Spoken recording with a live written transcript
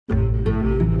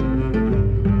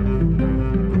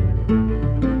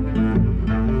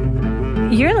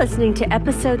You're listening to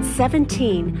episode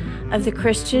 17 of the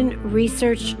Christian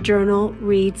Research Journal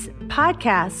Reads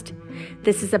podcast.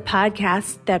 This is a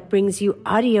podcast that brings you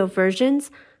audio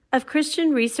versions of Christian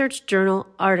Research Journal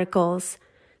articles.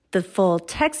 The full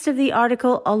text of the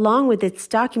article, along with its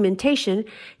documentation,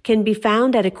 can be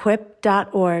found at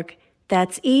equip.org.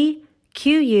 That's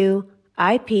EQUIP.org.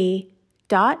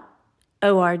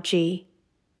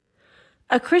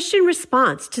 A Christian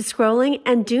Response to Scrolling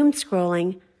and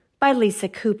Doomscrolling by Lisa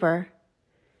Cooper.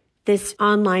 This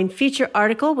online feature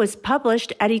article was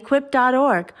published at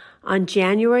equip.org on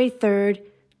January 3rd,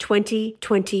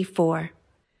 2024.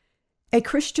 A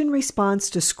Christian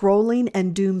Response to Scrolling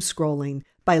and Doomscrolling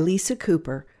by Lisa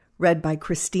Cooper, read by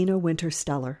Christina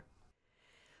Wintersteller.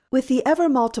 With the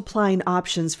ever-multiplying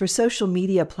options for social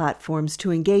media platforms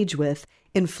to engage with,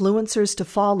 influencers to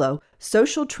follow,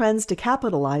 social trends to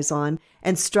capitalize on,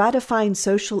 and stratifying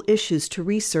social issues to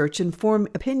research and form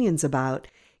opinions about,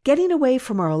 getting away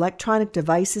from our electronic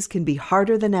devices can be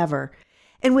harder than ever.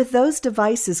 And with those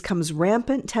devices comes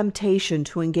rampant temptation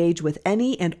to engage with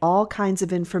any and all kinds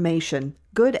of information,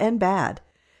 good and bad,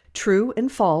 true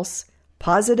and false,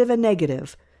 positive and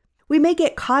negative. We may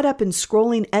get caught up in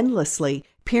scrolling endlessly,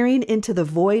 peering into the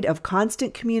void of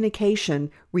constant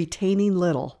communication, retaining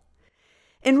little.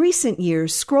 In recent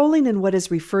years, scrolling and what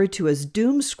is referred to as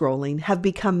doomscrolling have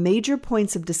become major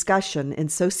points of discussion in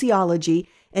sociology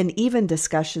and even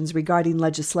discussions regarding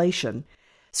legislation.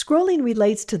 Scrolling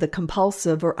relates to the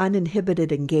compulsive or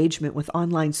uninhibited engagement with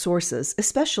online sources,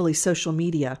 especially social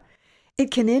media. It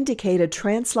can indicate a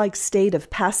trance-like state of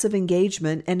passive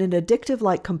engagement and an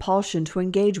addictive-like compulsion to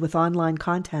engage with online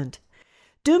content.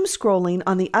 Doomscrolling,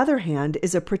 on the other hand,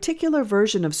 is a particular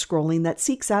version of scrolling that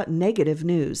seeks out negative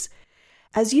news.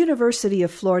 As University of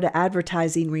Florida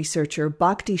advertising researcher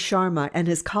Bhakti Sharma and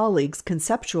his colleagues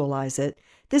conceptualize it,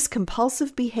 this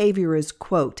compulsive behavior is,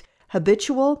 quote,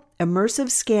 habitual, immersive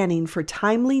scanning for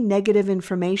timely negative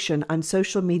information on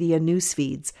social media news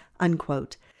feeds,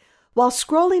 unquote. While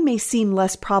scrolling may seem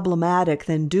less problematic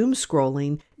than doom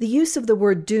scrolling, the use of the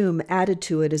word doom added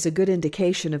to it is a good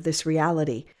indication of this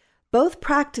reality. Both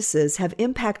practices have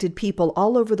impacted people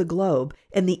all over the globe,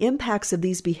 and the impacts of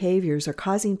these behaviors are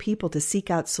causing people to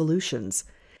seek out solutions.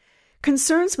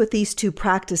 Concerns with these two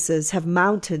practices have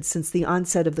mounted since the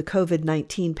onset of the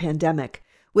COVID-19 pandemic.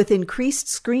 With increased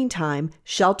screen time,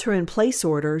 shelter-in-place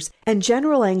orders, and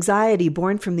general anxiety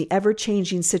born from the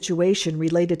ever-changing situation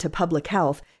related to public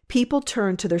health, people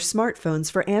turn to their smartphones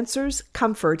for answers,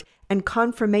 comfort, and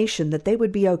confirmation that they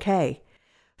would be okay.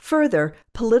 Further,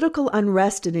 political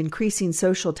unrest and increasing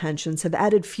social tensions have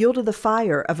added fuel to the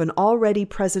fire of an already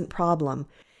present problem.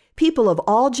 People of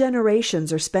all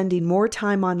generations are spending more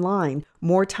time online,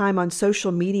 more time on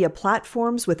social media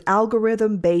platforms with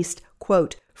algorithm-based,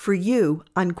 quote, for you,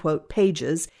 unquote,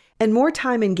 pages, and more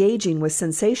time engaging with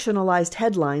sensationalized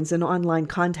headlines and online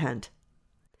content.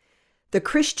 The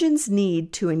Christian's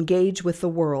need to engage with the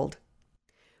world.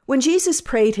 When Jesus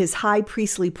prayed his high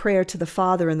priestly prayer to the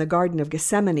Father in the Garden of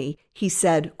Gethsemane, he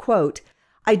said, quote,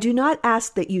 I do not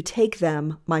ask that you take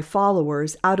them, my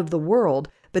followers, out of the world,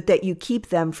 but that you keep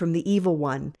them from the evil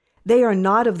one. They are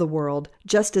not of the world,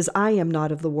 just as I am not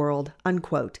of the world,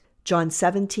 unquote. John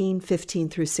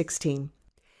 17:15-16.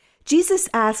 Jesus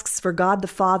asks for God the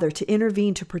Father to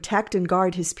intervene to protect and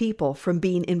guard his people from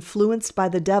being influenced by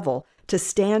the devil, to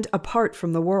stand apart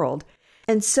from the world.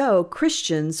 And so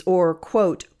Christians, or,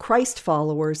 quote, Christ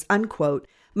followers, unquote,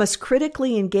 must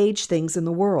critically engage things in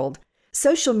the world.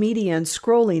 Social media and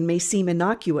scrolling may seem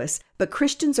innocuous, but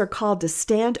Christians are called to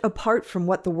stand apart from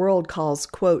what the world calls,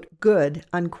 quote, good,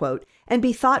 unquote, and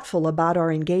be thoughtful about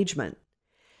our engagement.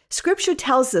 Scripture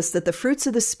tells us that the fruits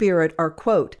of the Spirit are,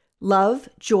 quote, love,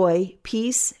 joy,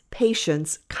 peace,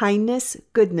 patience, kindness,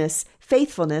 goodness,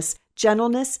 faithfulness,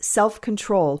 gentleness,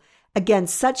 self-control.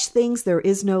 Against such things there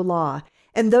is no law.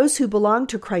 And those who belong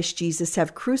to Christ Jesus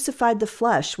have crucified the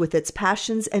flesh with its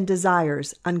passions and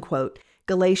desires, unquote.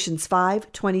 Galatians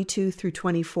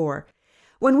 5:22-24.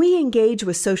 When we engage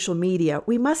with social media,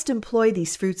 we must employ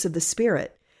these fruits of the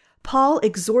Spirit. Paul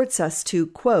exhorts us to,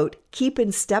 quote, keep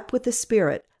in step with the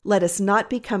Spirit. Let us not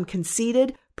become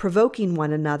conceited, provoking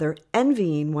one another,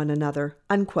 envying one another,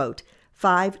 unquote.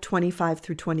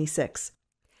 5:25-26.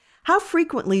 How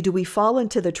frequently do we fall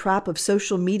into the trap of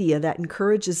social media that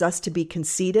encourages us to be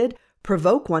conceited,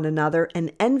 provoke one another,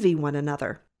 and envy one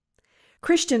another?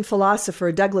 Christian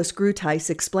philosopher Douglas Groothuis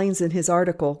explains in his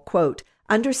article, quote,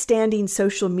 Understanding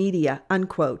Social Media,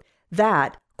 unquote,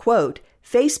 that, quote,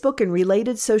 Facebook and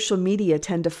related social media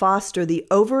tend to foster the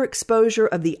overexposure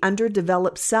of the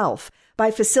underdeveloped self by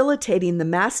facilitating the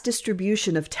mass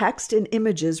distribution of text and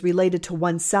images related to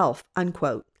oneself,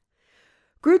 unquote.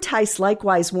 Grutheis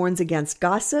likewise warns against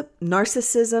gossip,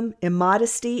 narcissism,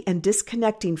 immodesty, and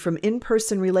disconnecting from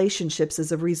in-person relationships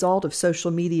as a result of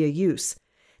social media use.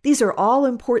 These are all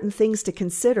important things to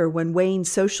consider when weighing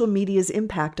social media's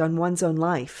impact on one's own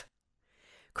life.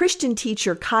 Christian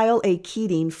teacher Kyle A.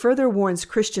 Keating further warns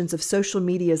Christians of social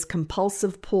media's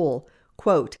compulsive pull,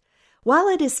 quote, "While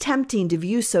it is tempting to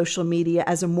view social media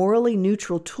as a morally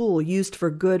neutral tool used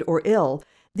for good or ill,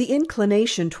 the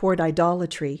inclination toward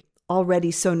idolatry,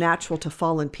 already so natural to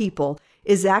fallen people,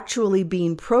 is actually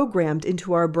being programmed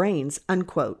into our brains,"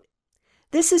 unquote.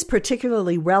 This is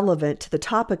particularly relevant to the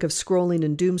topic of scrolling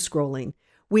and doomscrolling.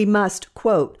 We must,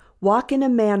 quote, "walk in a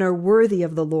manner worthy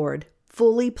of the Lord,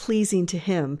 fully pleasing to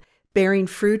Him, bearing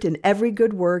fruit in every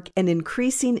good work and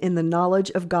increasing in the knowledge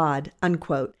of God,"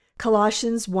 unquote.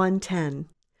 Colossians 1:10.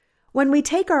 When we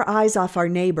take our eyes off our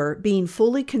neighbor, being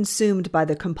fully consumed by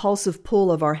the compulsive pull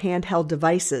of our handheld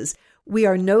devices, we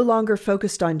are no longer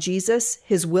focused on Jesus,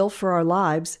 His will for our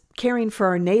lives, caring for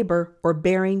our neighbor, or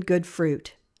bearing good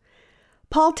fruit.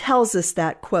 Paul tells us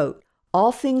that, quote,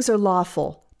 "All things are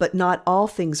lawful, but not all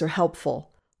things are helpful.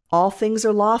 All things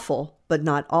are lawful, but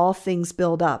not all things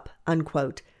build up,"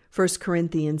 unquote. 1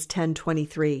 Corinthians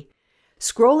 10:23.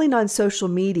 Scrolling on social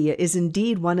media is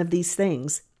indeed one of these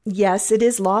things. Yes, it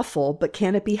is lawful, but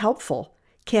can it be helpful?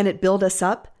 Can it build us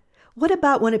up? What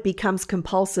about when it becomes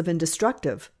compulsive and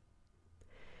destructive?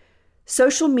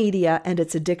 Social media and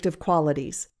its addictive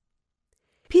qualities.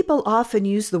 People often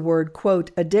use the word,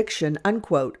 quote, "addiction,"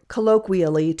 unquote,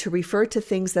 colloquially to refer to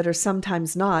things that are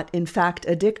sometimes not, in fact,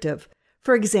 addictive.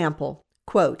 For example,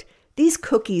 quote, "These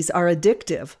cookies are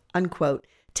addictive," unquote,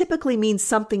 typically means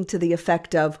something to the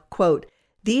effect of, quote,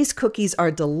 "These cookies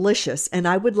are delicious and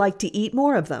I would like to eat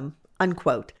more of them,"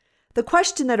 unquote. The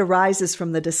question that arises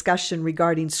from the discussion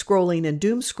regarding scrolling and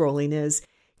doomscrolling is,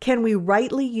 can we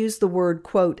rightly use the word,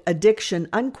 quote, "addiction,"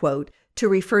 unquote, to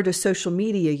refer to social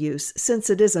media use, since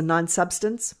it is a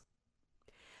non-substance?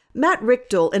 Matt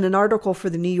Richtel, in an article for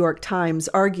the New York Times,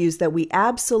 argues that we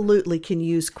absolutely can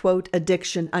use, quote,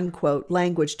 "addiction," unquote,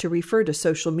 language to refer to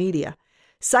social media.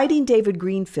 Citing David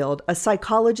Greenfield, a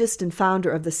psychologist and founder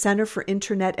of the Center for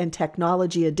Internet and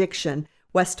Technology Addiction,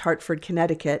 West Hartford,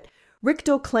 Connecticut,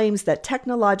 Richtel claims that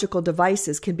technological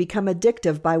devices can become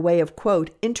addictive by way of,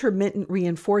 quote, "intermittent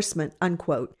reinforcement,"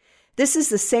 unquote. This is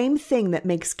the same thing that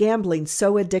makes gambling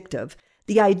so addictive,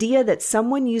 the idea that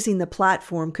someone using the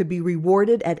platform could be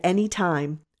rewarded at any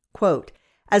time. Quote,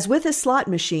 "As with a slot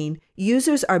machine,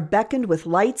 users are beckoned with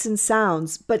lights and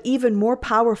sounds, but even more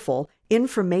powerful,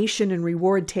 information and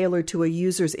reward tailored to a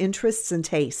user's interests and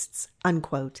tastes,"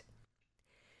 unquote.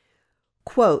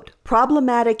 Quote,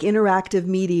 "Problematic interactive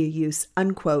media use,"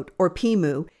 unquote, or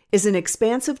PIMU, is an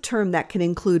expansive term that can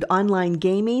include online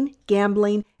gaming,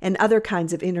 gambling, and other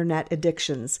kinds of internet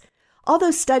addictions.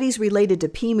 Although studies related to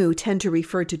PIMU tend to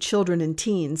refer to children and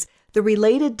teens, the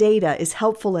related data is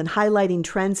helpful in highlighting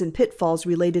trends and pitfalls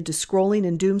related to scrolling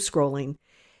and doomscrolling.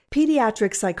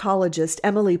 Pediatric psychologist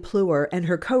Emily Pleuer and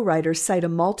her co-writers cite a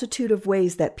multitude of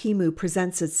ways that PIMU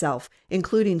presents itself,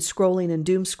 including scrolling and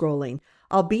doomscrolling,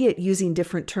 albeit using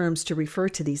different terms to refer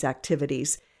to these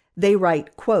activities. They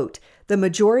write, quote, "The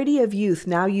majority of youth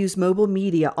now use mobile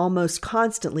media almost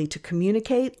constantly to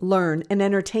communicate, learn, and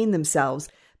entertain themselves,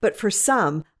 but for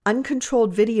some,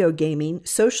 uncontrolled video gaming,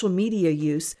 social media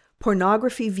use,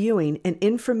 pornography viewing, and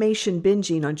information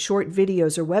binging on short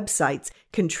videos or websites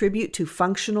contribute to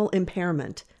functional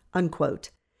impairment,"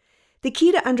 unquote. The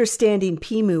key to understanding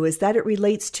PIMU is that it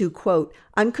relates to, quote,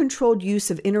 "uncontrolled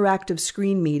use of interactive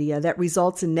screen media that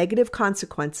results in negative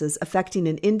consequences affecting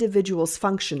an individual's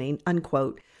functioning,"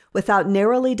 unquote, without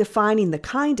narrowly defining the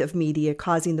kind of media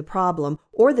causing the problem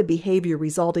or the behavior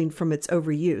resulting from its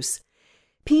overuse.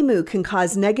 PIMU can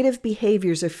cause negative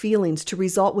behaviors or feelings to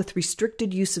result with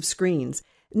restricted use of screens.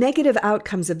 Negative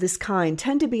outcomes of this kind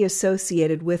tend to be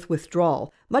associated with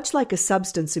withdrawal, much like a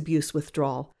substance abuse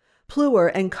withdrawal. Pleuer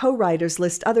and co-writers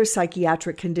list other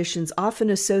psychiatric conditions often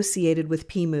associated with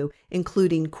PIMU,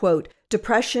 including, quote,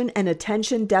 "depression and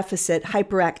attention deficit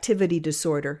hyperactivity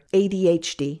disorder,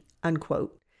 ADHD,"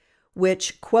 unquote,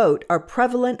 which, quote, "are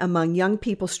prevalent among young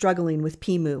people struggling with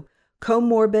PIMU.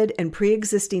 Comorbid and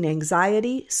pre-existing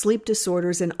anxiety, sleep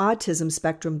disorders, and autism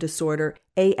spectrum disorder,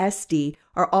 ASD,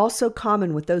 are also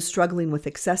common with those struggling with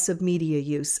excessive media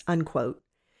use," unquote.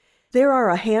 There are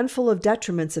a handful of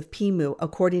detriments of PIMU,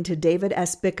 according to David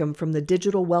S. Bickham from the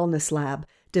Digital Wellness Lab,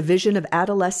 Division of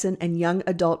Adolescent and Young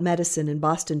Adult Medicine in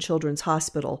Boston Children's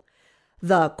Hospital.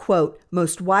 The, quote,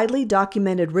 most widely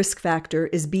documented risk factor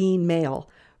is being male.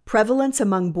 Prevalence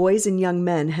among boys and young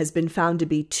men has been found to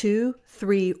be 2,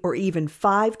 3, or even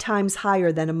 5 times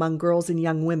higher than among girls and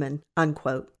young women,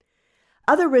 unquote.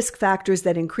 Other risk factors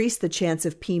that increase the chance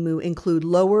of PIMU include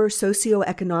lower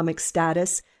socioeconomic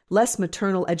status, less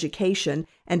maternal education,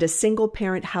 and a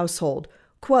single-parent household.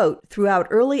 Quote, throughout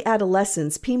early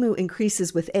adolescence, PIMU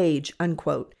increases with age,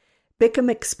 unquote. Bickham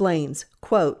explains,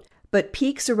 quote, but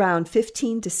peaks around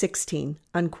 15 to 16,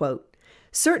 unquote.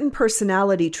 Certain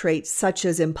personality traits such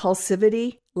as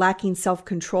impulsivity, lacking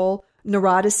self-control,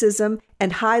 neuroticism,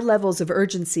 and high levels of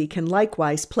urgency can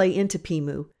likewise play into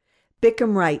PIMU.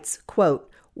 Bickham writes, quote,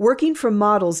 working from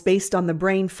models based on the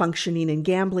brain functioning in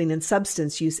gambling and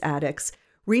substance use addicts,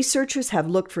 researchers have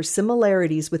looked for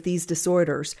similarities with these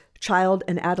disorders. Child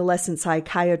and adolescent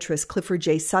psychiatrist Clifford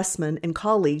J. Sussman and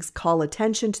colleagues call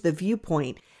attention to the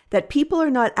viewpoint that people are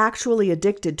not actually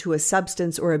addicted to a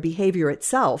substance or a behavior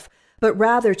itself, but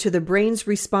rather to the brain's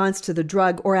response to the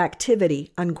drug or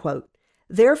activity, unquote.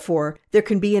 Therefore, there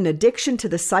can be an addiction to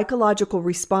the psychological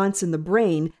response in the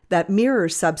brain that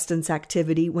mirrors substance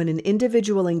activity when an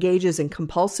individual engages in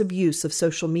compulsive use of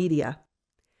social media.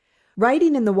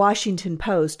 Writing in the Washington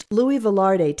Post, Louis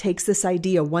Velarde takes this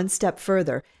idea one step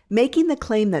further, making the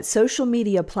claim that social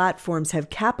media platforms have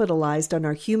capitalized on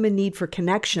our human need for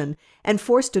connection and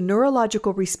forced a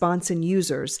neurological response in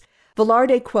users.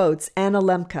 Velarde quotes Anna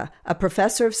Lemke, a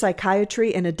professor of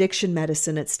psychiatry and addiction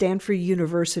medicine at Stanford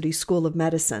University School of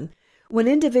Medicine. When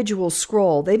individuals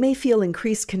scroll, they may feel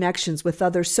increased connections with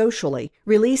others socially,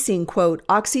 releasing, quote,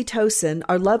 oxytocin,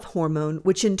 our love hormone,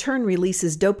 which in turn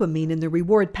releases dopamine in the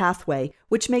reward pathway,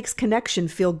 which makes connection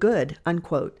feel good,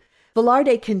 unquote.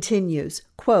 Velarde continues,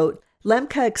 quote,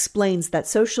 Lemke explains that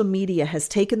social media has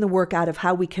taken the work out of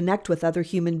how we connect with other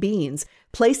human beings,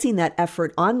 placing that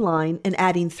effort online and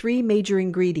adding 3 major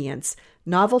ingredients,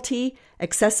 novelty,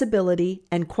 accessibility,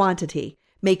 and quantity,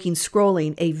 making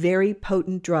scrolling a very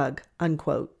potent drug,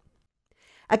 unquote.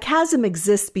 A chasm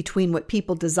exists between what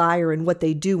people desire and what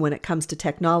they do when it comes to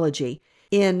technology.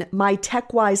 In My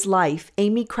Tech-Wise Life,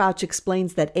 Amy Crouch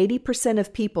explains that 80%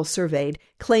 of people surveyed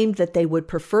claimed that they would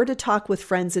prefer to talk with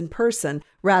friends in person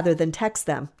rather than text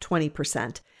them,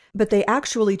 20%. But they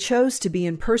actually chose to be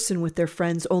in person with their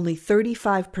friends only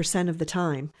 35% of the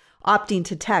time, opting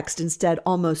to text instead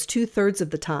almost 2/3 of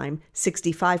the time,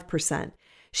 65%.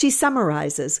 She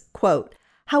summarizes, quote,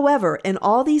 however, in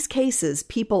all these cases,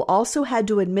 people also had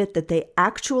to admit that they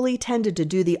actually tended to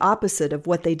do the opposite of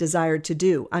what they desired to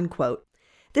do, unquote.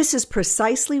 This is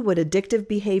precisely what addictive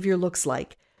behavior looks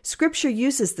like. Scripture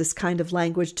uses this kind of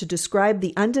language to describe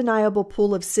the undeniable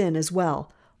pull of sin as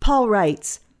well. Paul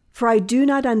writes, for I do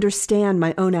not understand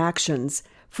my own actions,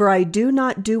 for I do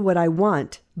not do what I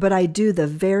want, but I do the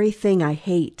very thing I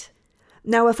hate.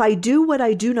 Now, if I do what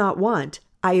I do not want,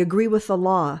 I agree with the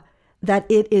law, that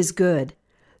it is good.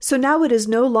 So now it is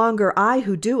no longer I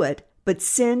who do it, but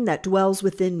sin that dwells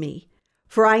within me.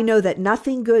 For I know that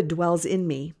nothing good dwells in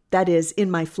me, that is, in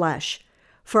my flesh.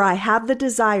 For I have the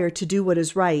desire to do what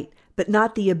is right, but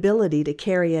not the ability to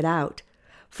carry it out.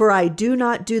 For I do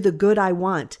not do the good I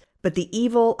want, but the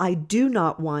evil I do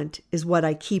not want is what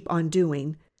I keep on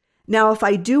doing. Now if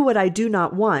I do what I do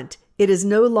not want, it is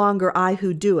no longer I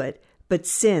who do it, but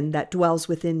sin that dwells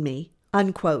within me.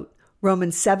 Unquote.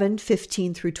 Romans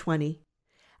 7:15-20.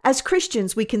 As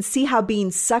Christians, we can see how being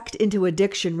sucked into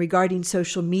addiction regarding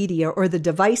social media or the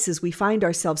devices we find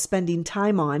ourselves spending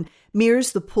time on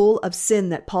mirrors the pull of sin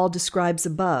that Paul describes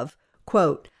above.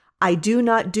 Quote, I do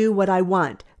not do what I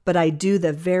want, but I do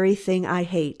the very thing I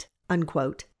hate.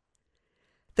 Unquote.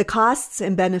 The costs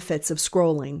and benefits of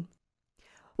scrolling.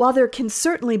 While there can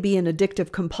certainly be an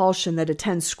addictive compulsion that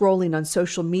attends scrolling on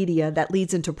social media that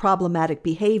leads into problematic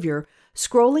behavior,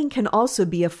 scrolling can also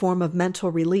be a form of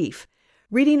mental relief.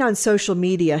 Reading on social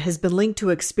media has been linked to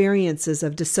experiences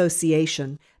of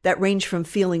dissociation that range from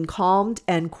feeling calmed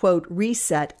and, quote,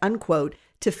 reset, unquote,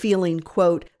 to feeling,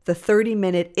 quote, the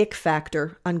 30-minute ick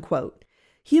factor, unquote.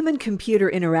 Human-computer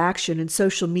interaction and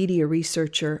social media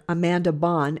researcher Amanda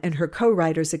Bond and her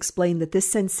co-writers explain that this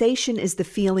sensation is the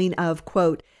feeling of,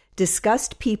 quote,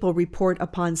 disgust people report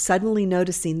upon suddenly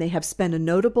noticing they have spent a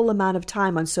notable amount of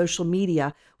time on social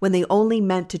media when they only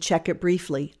meant to check it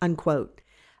briefly, unquote.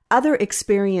 Other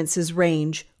experiences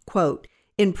range, quote,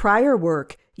 in prior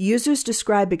work, users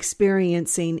describe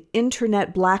experiencing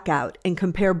internet blackout and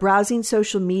compare browsing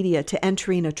social media to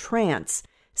entering a trance.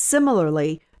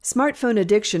 Similarly, smartphone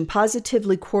addiction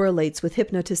positively correlates with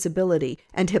hypnotisability,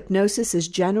 and hypnosis is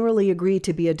generally agreed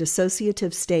to be a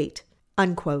dissociative state,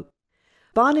 unquote.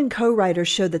 Bond and co-writers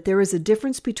showed that there is a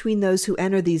difference between those who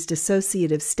enter these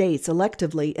dissociative states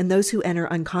electively and those who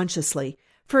enter unconsciously.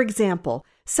 For example,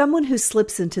 someone who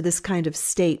slips into this kind of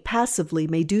state passively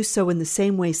may do so in the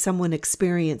same way someone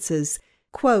experiences,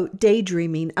 quote,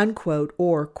 daydreaming, unquote,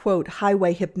 or, quote,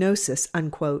 highway hypnosis,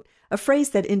 unquote, a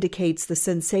phrase that indicates the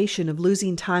sensation of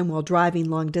losing time while driving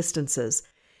long distances.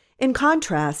 In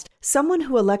contrast, someone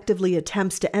who electively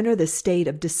attempts to enter this state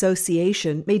of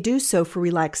dissociation may do so for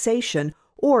relaxation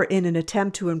or in an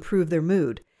attempt to improve their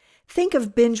mood. Think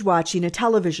of binge-watching a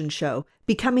television show,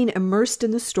 becoming immersed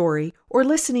in the story, or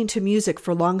listening to music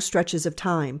for long stretches of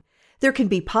time. There can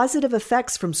be positive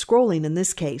effects from scrolling in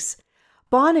this case.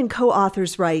 Bond and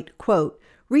co-authors write, quote,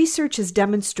 research has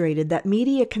demonstrated that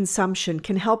media consumption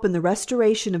can help in the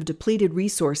restoration of depleted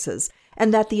resources,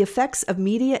 and that the effects of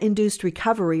media-induced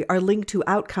recovery are linked to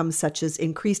outcomes such as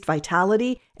increased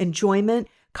vitality, enjoyment,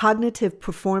 cognitive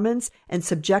performance, and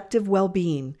subjective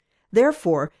well-being.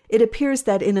 Therefore, it appears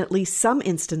that in at least some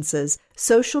instances,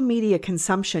 social media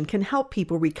consumption can help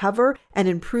people recover and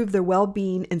improve their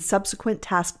well-being and subsequent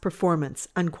task performance,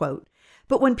 unquote.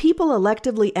 But when people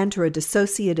electively enter a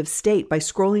dissociative state by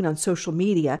scrolling on social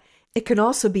media, it can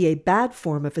also be a bad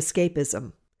form of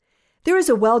escapism. There is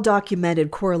a well-documented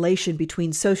correlation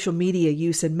between social media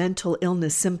use and mental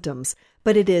illness symptoms,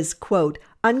 but it is, quote,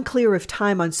 unclear if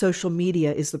time on social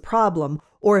media is the problem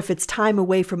or if it's time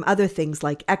away from other things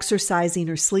like exercising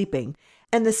or sleeping.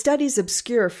 And the study's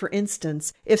obscure. For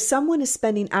instance, if someone is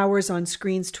spending hours on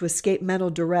screens to escape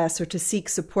mental duress or to seek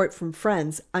support from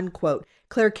friends, unquote,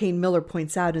 Claire Kane Miller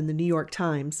points out in the New York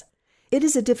Times. It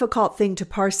is a difficult thing to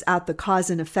parse out the cause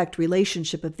and effect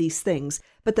relationship of these things,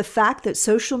 but the fact that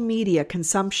social media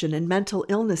consumption and mental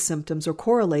illness symptoms are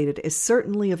correlated is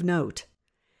certainly of note.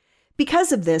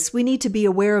 Because of this, we need to be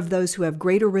aware of those who have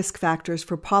greater risk factors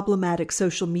for problematic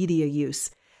social media use.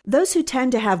 Those who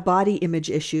tend to have body image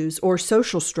issues or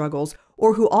social struggles,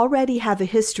 or who already have a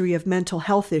history of mental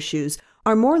health issues,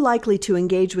 are more likely to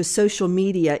engage with social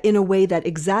media in a way that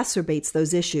exacerbates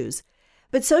those issues.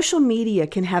 But social media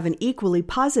can have an equally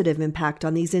positive impact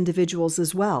on these individuals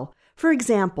as well. For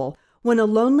example, when a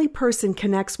lonely person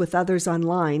connects with others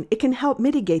online, it can help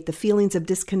mitigate the feelings of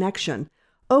disconnection.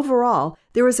 Overall,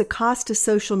 there is a cost to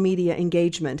social media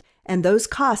engagement, and those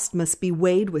costs must be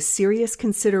weighed with serious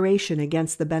consideration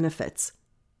against the benefits.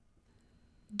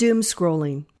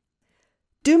 Doomscrolling.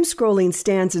 Doomscrolling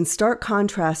stands in stark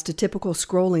contrast to typical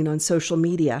scrolling on social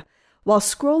media. While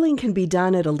scrolling can be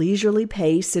done at a leisurely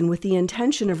pace and with the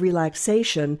intention of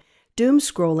relaxation,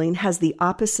 doomscrolling has the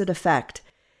opposite effect.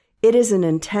 It is an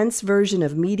intense version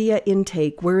of media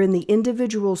intake wherein the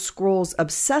individual scrolls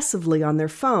obsessively on their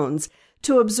phones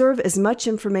to observe as much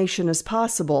information as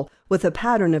possible with a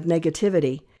pattern of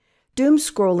negativity.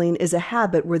 Doomscrolling is a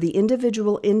habit where the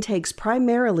individual intakes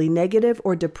primarily negative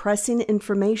or depressing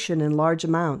information in large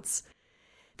amounts.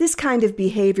 This kind of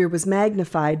behavior was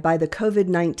magnified by the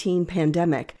COVID-19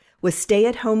 pandemic. With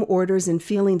stay-at-home orders and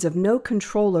feelings of no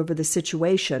control over the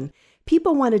situation,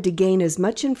 people wanted to gain as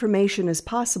much information as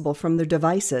possible from their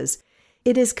devices.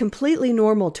 It is completely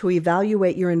normal to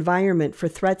evaluate your environment for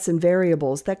threats and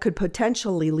variables that could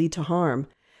potentially lead to harm.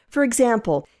 For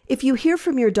example, if you hear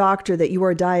from your doctor that you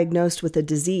are diagnosed with a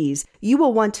disease, you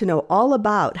will want to know all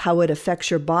about how it affects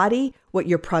your body, what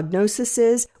your prognosis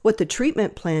is, what the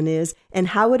treatment plan is, and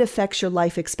how it affects your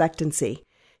life expectancy.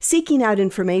 Seeking out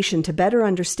information to better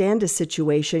understand a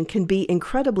situation can be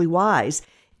incredibly wise,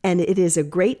 and it is a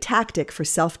great tactic for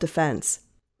self-defense.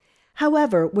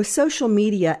 However, with social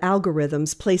media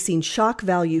algorithms placing shock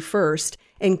value first,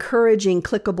 encouraging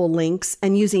clickable links,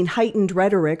 and using heightened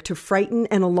rhetoric to frighten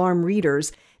and alarm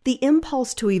readers, the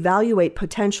impulse to evaluate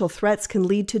potential threats can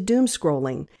lead to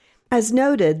doomscrolling. As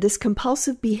noted, this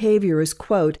compulsive behavior is,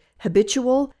 quote,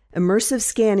 habitual, immersive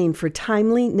scanning for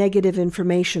timely negative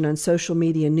information on social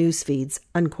media news feeds,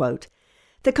 unquote.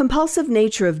 The compulsive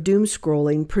nature of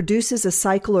doomscrolling produces a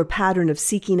cycle or pattern of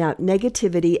seeking out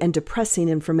negativity and depressing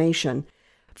information.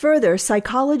 Further,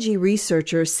 psychology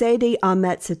researcher Sadie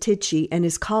Ahmet Satici and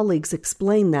his colleagues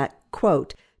explain that,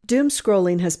 quote,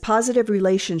 doomscrolling has positive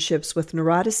relationships with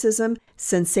neuroticism,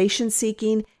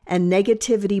 sensation-seeking, and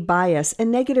negativity bias,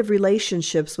 and negative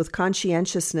relationships with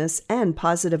conscientiousness and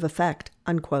positive affect,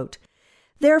 unquote.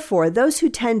 Therefore, those who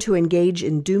tend to engage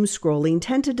in doomscrolling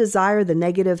tend to desire the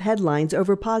negative headlines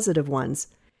over positive ones.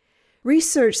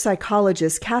 Research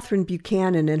psychologist Catherine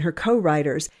Buchanan and her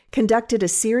co-writers conducted a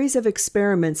series of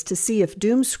experiments to see if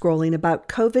doomscrolling about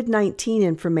COVID-19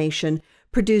 information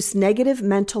produced negative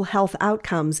mental health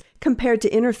outcomes compared to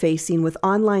interfacing with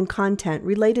online content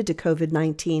related to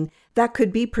COVID-19 that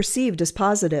could be perceived as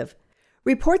positive.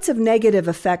 Reports of negative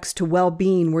effects to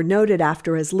well-being were noted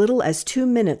after as little as 2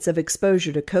 minutes of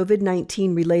exposure to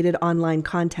COVID-19 related online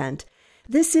content.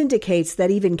 This indicates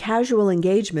that even casual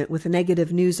engagement with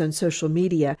negative news on social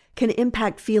media can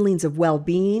impact feelings of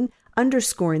well-being,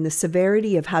 underscoring the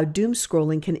severity of how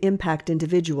doomscrolling can impact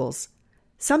individuals.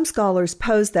 Some scholars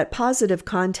pose that positive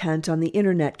content on the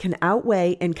internet can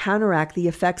outweigh and counteract the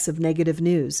effects of negative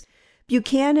news.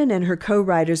 Buchanan and her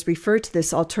co-writers refer to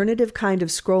this alternative kind of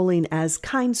scrolling as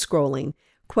kind scrolling.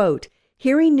 Quote,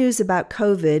 hearing news about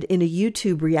COVID in a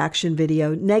YouTube reaction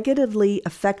video negatively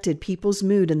affected people's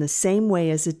mood in the same way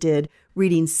as it did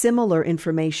reading similar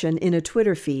information in a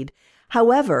Twitter feed.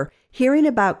 However, hearing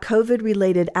about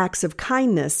COVID-related acts of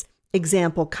kindness,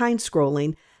 example kind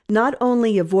scrolling, not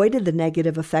only avoided the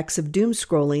negative effects of doom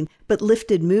scrolling, but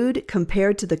lifted mood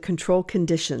compared to the control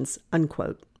conditions,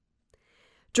 unquote.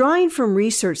 Drawing from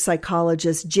research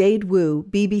psychologist Jade Wu,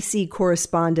 BBC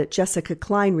correspondent Jessica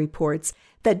Klein reports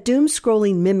that doom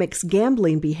scrolling mimics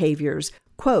gambling behaviors,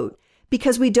 quote,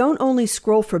 because we don't only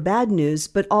scroll for bad news,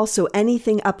 but also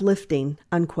anything uplifting,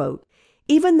 unquote.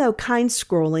 Even though kind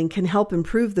scrolling can help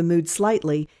improve the mood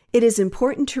slightly, it is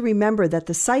important to remember that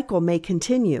the cycle may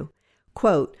continue.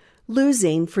 Quote,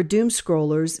 losing for doom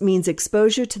scrollers means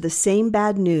exposure to the same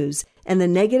bad news and the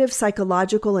negative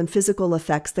psychological and physical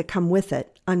effects that come with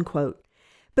it, unquote.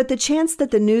 But the chance that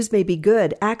the news may be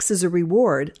good acts as a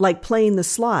reward, like playing the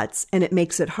slots, and it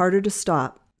makes it harder to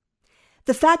stop.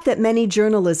 The fact that many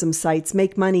journalism sites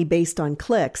make money based on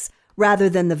clicks, rather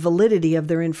than the validity of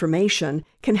their information,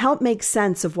 can help make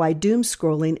sense of why doom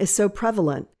scrolling is so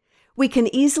prevalent. We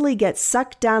can easily get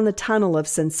sucked down the tunnel of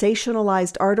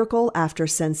sensationalized article after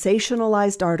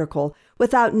sensationalized article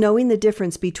without knowing the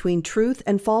difference between truth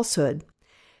and falsehood.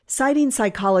 Citing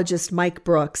psychologist Mike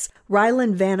Brooks,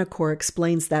 Ryland Vanacore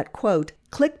explains that, quote,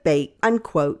 clickbait,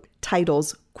 unquote,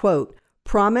 titles, quote,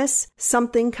 promise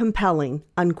something compelling,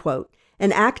 unquote,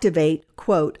 and activate,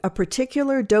 quote, a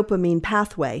particular dopamine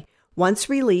pathway. Once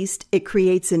released, it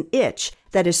creates an itch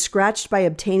that is scratched by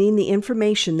obtaining the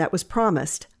information that was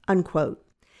promised, unquote.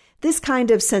 This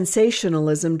kind of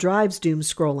sensationalism drives doom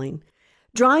scrolling.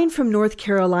 Drawing from North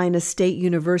Carolina State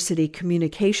University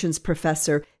communications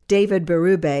professor David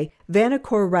Berube,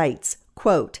 Vanacore writes,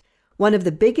 quote, one of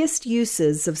the biggest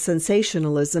uses of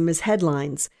sensationalism is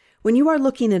headlines. When you are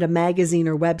looking at a magazine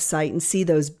or website and see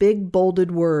those big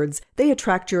bolded words, they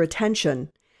attract your attention.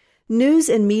 News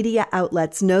and media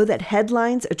outlets know that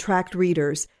headlines attract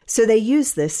readers, so they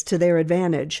use this to their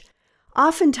advantage.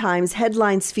 Oftentimes,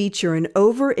 headlines feature an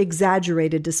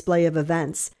over-exaggerated display of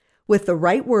events. With the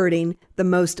right wording, the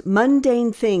most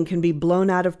mundane thing can be blown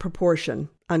out of proportion,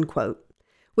 unquote.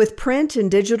 With print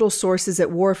and digital sources at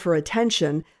war for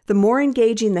attention, the more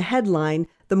engaging the headline,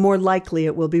 the more likely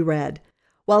it will be read.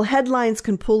 While headlines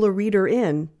can pull a reader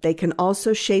in, they can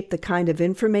also shape the kind of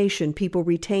information people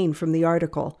retain from the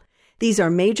article. These are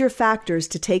major factors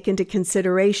to take into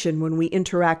consideration when we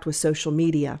interact with social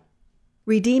media.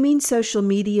 Redeeming social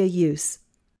media use.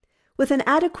 With an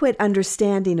adequate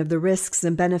understanding of the risks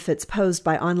and benefits posed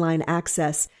by online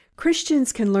access,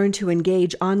 Christians can learn to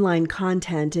engage online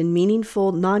content in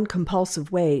meaningful,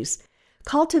 non-compulsive ways.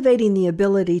 Cultivating the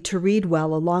ability to read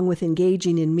well along with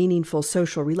engaging in meaningful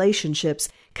social relationships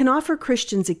can offer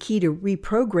Christians a key to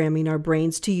reprogramming our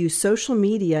brains to use social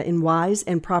media in wise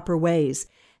and proper ways.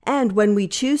 And when we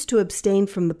choose to abstain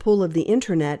from the pull of the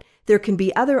internet, there can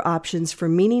be other options for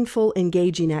meaningful,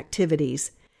 engaging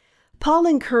activities. Paul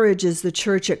encourages the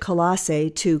church at Colossae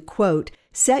to, quote,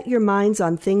 set your minds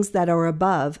on things that are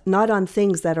above, not on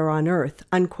things that are on earth,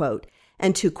 unquote,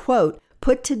 and to, quote,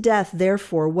 put to death,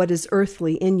 therefore, what is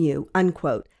earthly in you,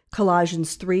 unquote,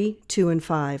 Colossians 3, 2, and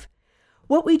 5.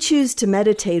 What we choose to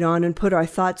meditate on and put our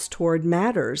thoughts toward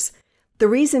matters. The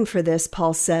reason for this,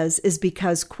 Paul says, is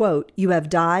because, quote, you have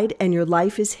died and your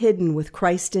life is hidden with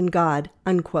Christ in God,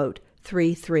 unquote,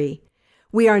 3:3.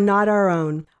 We are not our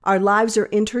own. Our lives are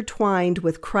intertwined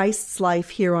with Christ's life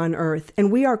here on earth,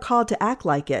 and we are called to act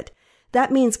like it.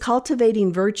 That means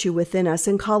cultivating virtue within us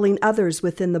and calling others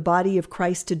within the body of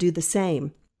Christ to do the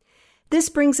same. This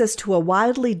brings us to a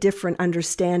wildly different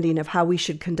understanding of how we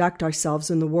should conduct ourselves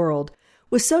in the world.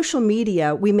 With social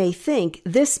media, we may think,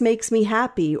 this makes me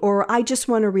happy, or I just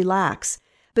want to relax.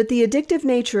 But the addictive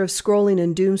nature of scrolling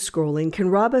and doom scrolling can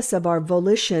rob us of our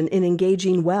volition in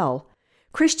engaging well.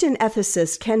 Christian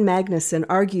ethicist Ken Magnuson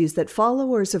argues that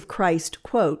followers of Christ,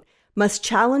 quote, must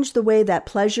challenge the way that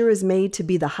pleasure is made to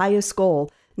be the highest goal,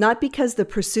 not because the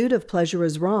pursuit of pleasure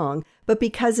is wrong, but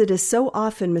because it is so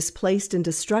often misplaced and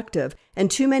destructive, and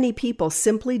too many people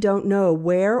simply don't know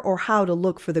where or how to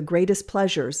look for the greatest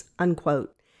pleasures,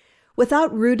 unquote.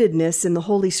 Without rootedness in the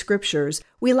Holy Scriptures,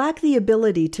 we lack the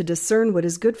ability to discern what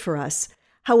is good for us.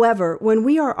 However, when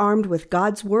we are armed with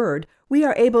God's Word, we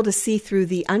are able to see through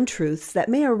the untruths that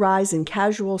may arise in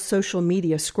casual social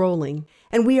media scrolling,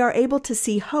 and we are able to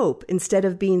see hope instead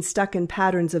of being stuck in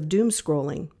patterns of doom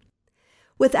scrolling.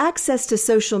 With access to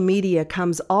social media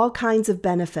comes all kinds of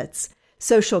benefits: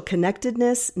 social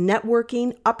connectedness,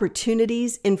 networking,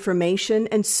 opportunities, information,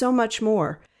 and so much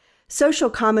more. Social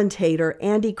commentator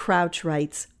Andy Crouch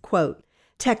writes, quote,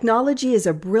 "Technology is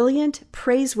a brilliant,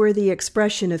 praiseworthy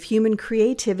expression of human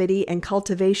creativity and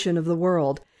cultivation of the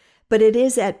world, but it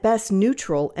is at best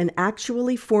neutral and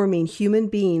actually forming human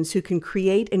beings who can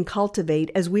create and cultivate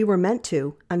as we were meant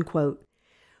to," unquote.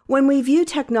 When we view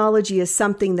technology as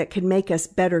something that can make us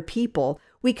better people,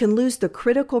 we can lose the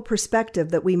critical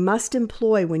perspective that we must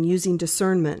employ when using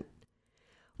discernment.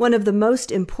 One of the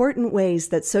most important ways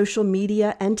that social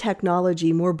media and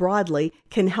technology more broadly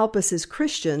can help us as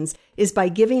Christians is by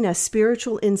giving us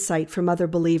spiritual insight from other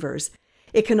believers.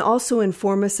 It can also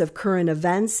inform us of current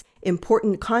events,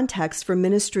 important context for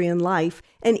ministry and life,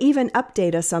 and even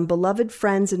update us on beloved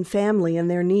friends and family and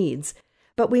their needs.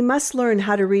 But we must learn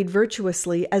how to read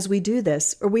virtuously as we do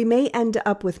this, or we may end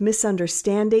up with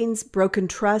misunderstandings, broken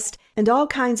trust, and all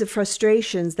kinds of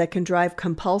frustrations that can drive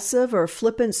compulsive or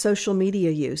flippant social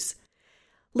media use.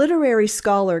 Literary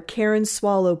scholar Karen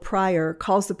Swallow Prior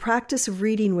calls the practice of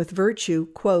reading with virtue,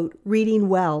 quote, "reading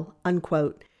well,"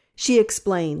 unquote. She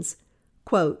explains,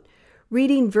 quote,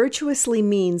 "Reading virtuously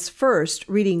means, first,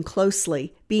 reading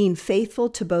closely, being faithful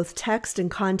to both text and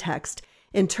context,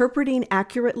 interpreting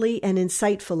accurately and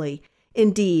insightfully.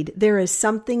 Indeed, there is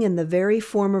something in the very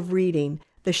form of reading,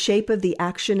 the shape of the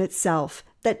action itself,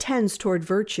 that tends toward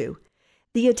virtue.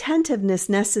 The attentiveness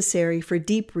necessary for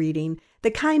deep reading, the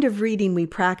kind of reading we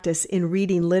practice in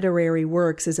reading literary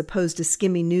works as opposed to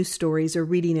skimming news stories or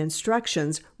reading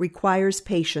instructions, requires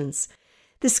patience.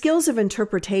 The skills of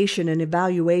interpretation and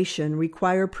evaluation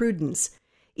require prudence.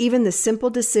 Even the simple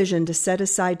decision to set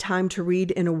aside time to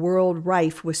read in a world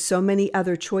rife with so many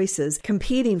other choices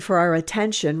competing for our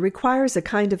attention requires a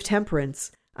kind of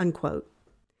temperance," unquote.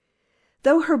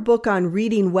 Though her book on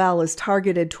reading well is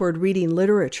targeted toward reading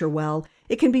literature well,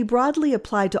 it can be broadly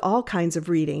applied to all kinds of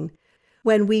reading.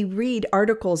 When we read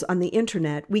articles on the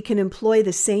internet, we can employ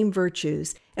the same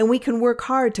virtues, and we can work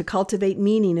hard to cultivate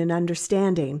meaning and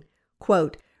understanding.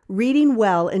 Quote, "Reading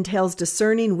well entails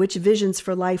discerning which visions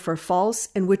for life are false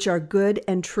and which are good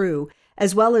and true,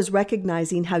 as well as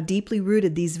recognizing how deeply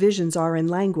rooted these visions are in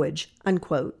language,"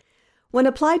 unquote. When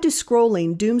applied to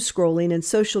scrolling, doom scrolling, and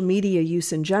social media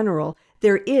use in general,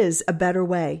 there is a better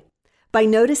way. By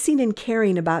noticing and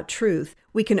caring about truth,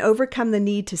 we can overcome the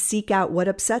need to seek out what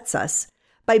upsets us.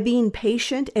 By being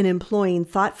patient and employing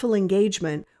thoughtful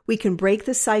engagement, we can break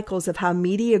the cycles of how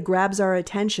media grabs our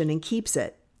attention and keeps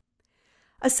it.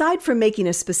 Aside from making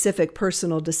a specific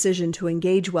personal decision to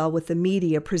engage well with the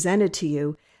media presented to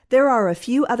you, there are a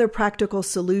few other practical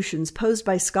solutions posed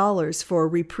by scholars for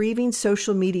reprieving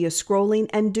social media scrolling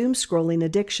and doom scrolling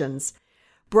addictions.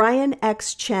 Brian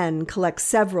X. Chen collects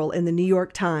several in the New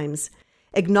York Times.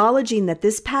 Acknowledging that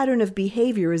this pattern of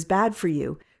behavior is bad for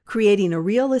you, creating a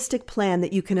realistic plan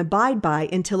that you can abide by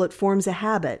until it forms a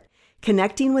habit,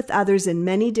 connecting with others in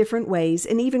many different ways,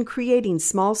 and even creating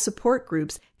small support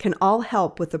groups can all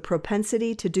help with the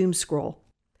propensity to doom scroll.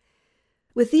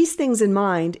 With these things in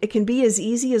mind, it can be as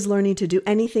easy as learning to do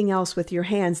anything else with your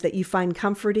hands that you find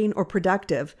comforting or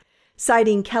productive.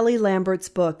 Citing Kelly Lambert's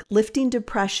book, Lifting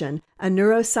Depression, a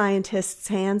neuroscientist's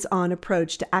hands-on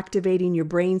approach to activating your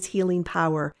brain's healing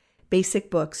power, Basic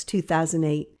Books,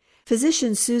 2008.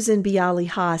 Physician Susan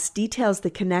Bialy-Haas details the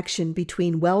connection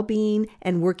between well-being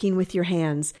and working with your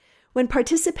hands. When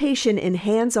participation in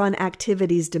hands-on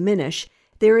activities diminish,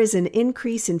 there is an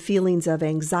increase in feelings of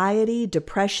anxiety,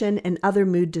 depression, and other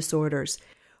mood disorders.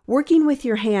 Working with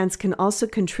your hands can also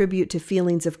contribute to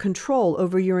feelings of control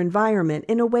over your environment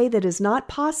in a way that is not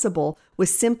possible with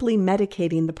simply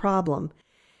medicating the problem.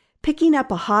 Picking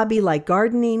up a hobby like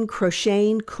gardening,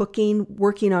 crocheting, cooking,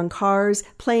 working on cars,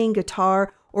 playing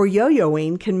guitar, or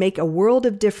yo-yoing can make a world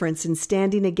of difference in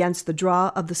standing against the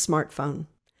draw of the smartphone.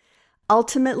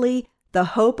 Ultimately, the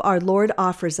hope our Lord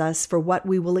offers us for what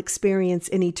we will experience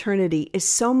in eternity is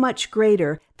so much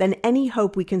greater than any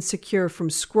hope we can secure from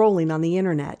scrolling on the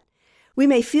internet. We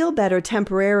may feel better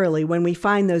temporarily when we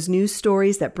find those news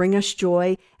stories that bring us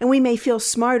joy, and we may feel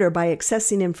smarter by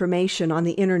accessing information on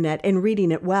the internet and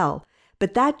reading it well,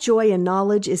 but that joy and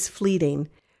knowledge is fleeting.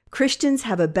 Christians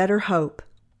have a better hope.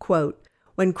 Quote,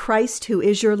 "When Christ, who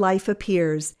is your life,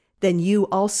 appears, then you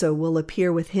also will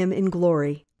appear with him in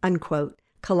glory," unquote.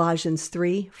 Colossians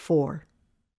 3:4.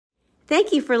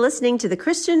 Thank you for listening to the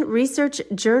Christian Research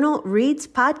Journal Reads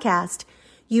podcast.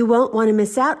 You won't want to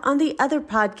miss out on the other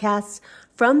podcasts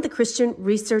from the Christian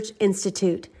Research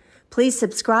Institute. Please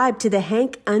subscribe to the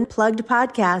Hank Unplugged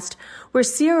podcast, where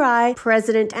CRI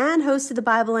president and host of the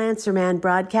Bible Answer Man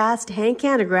broadcast, Hank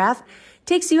Hanegraaff,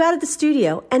 takes you out of the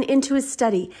studio and into his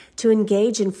study to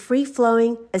engage in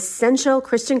free-flowing, essential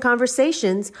Christian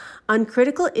conversations on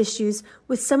critical issues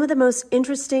with some of the most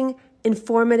interesting,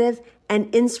 informative,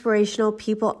 and inspirational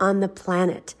people on the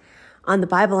planet. On the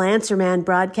Bible Answer Man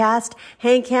broadcast,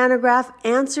 Hank Hanegraaff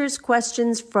answers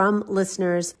questions from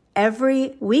listeners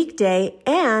every weekday,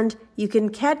 and you can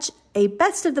catch a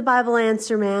Best of the Bible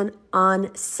Answer Man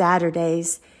on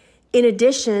Saturdays. In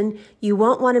addition, you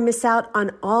won't want to miss out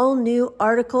on all new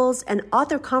articles and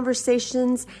author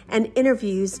conversations and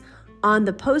interviews on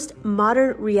the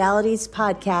Postmodern Realities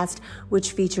podcast,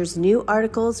 which features new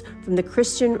articles from the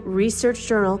Christian Research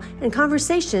Journal and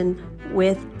conversation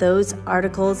with those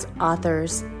articles'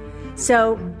 authors.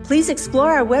 So please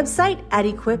explore our website at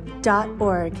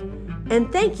equip.org.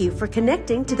 And thank you for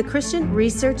connecting to the Christian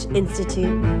Research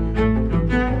Institute.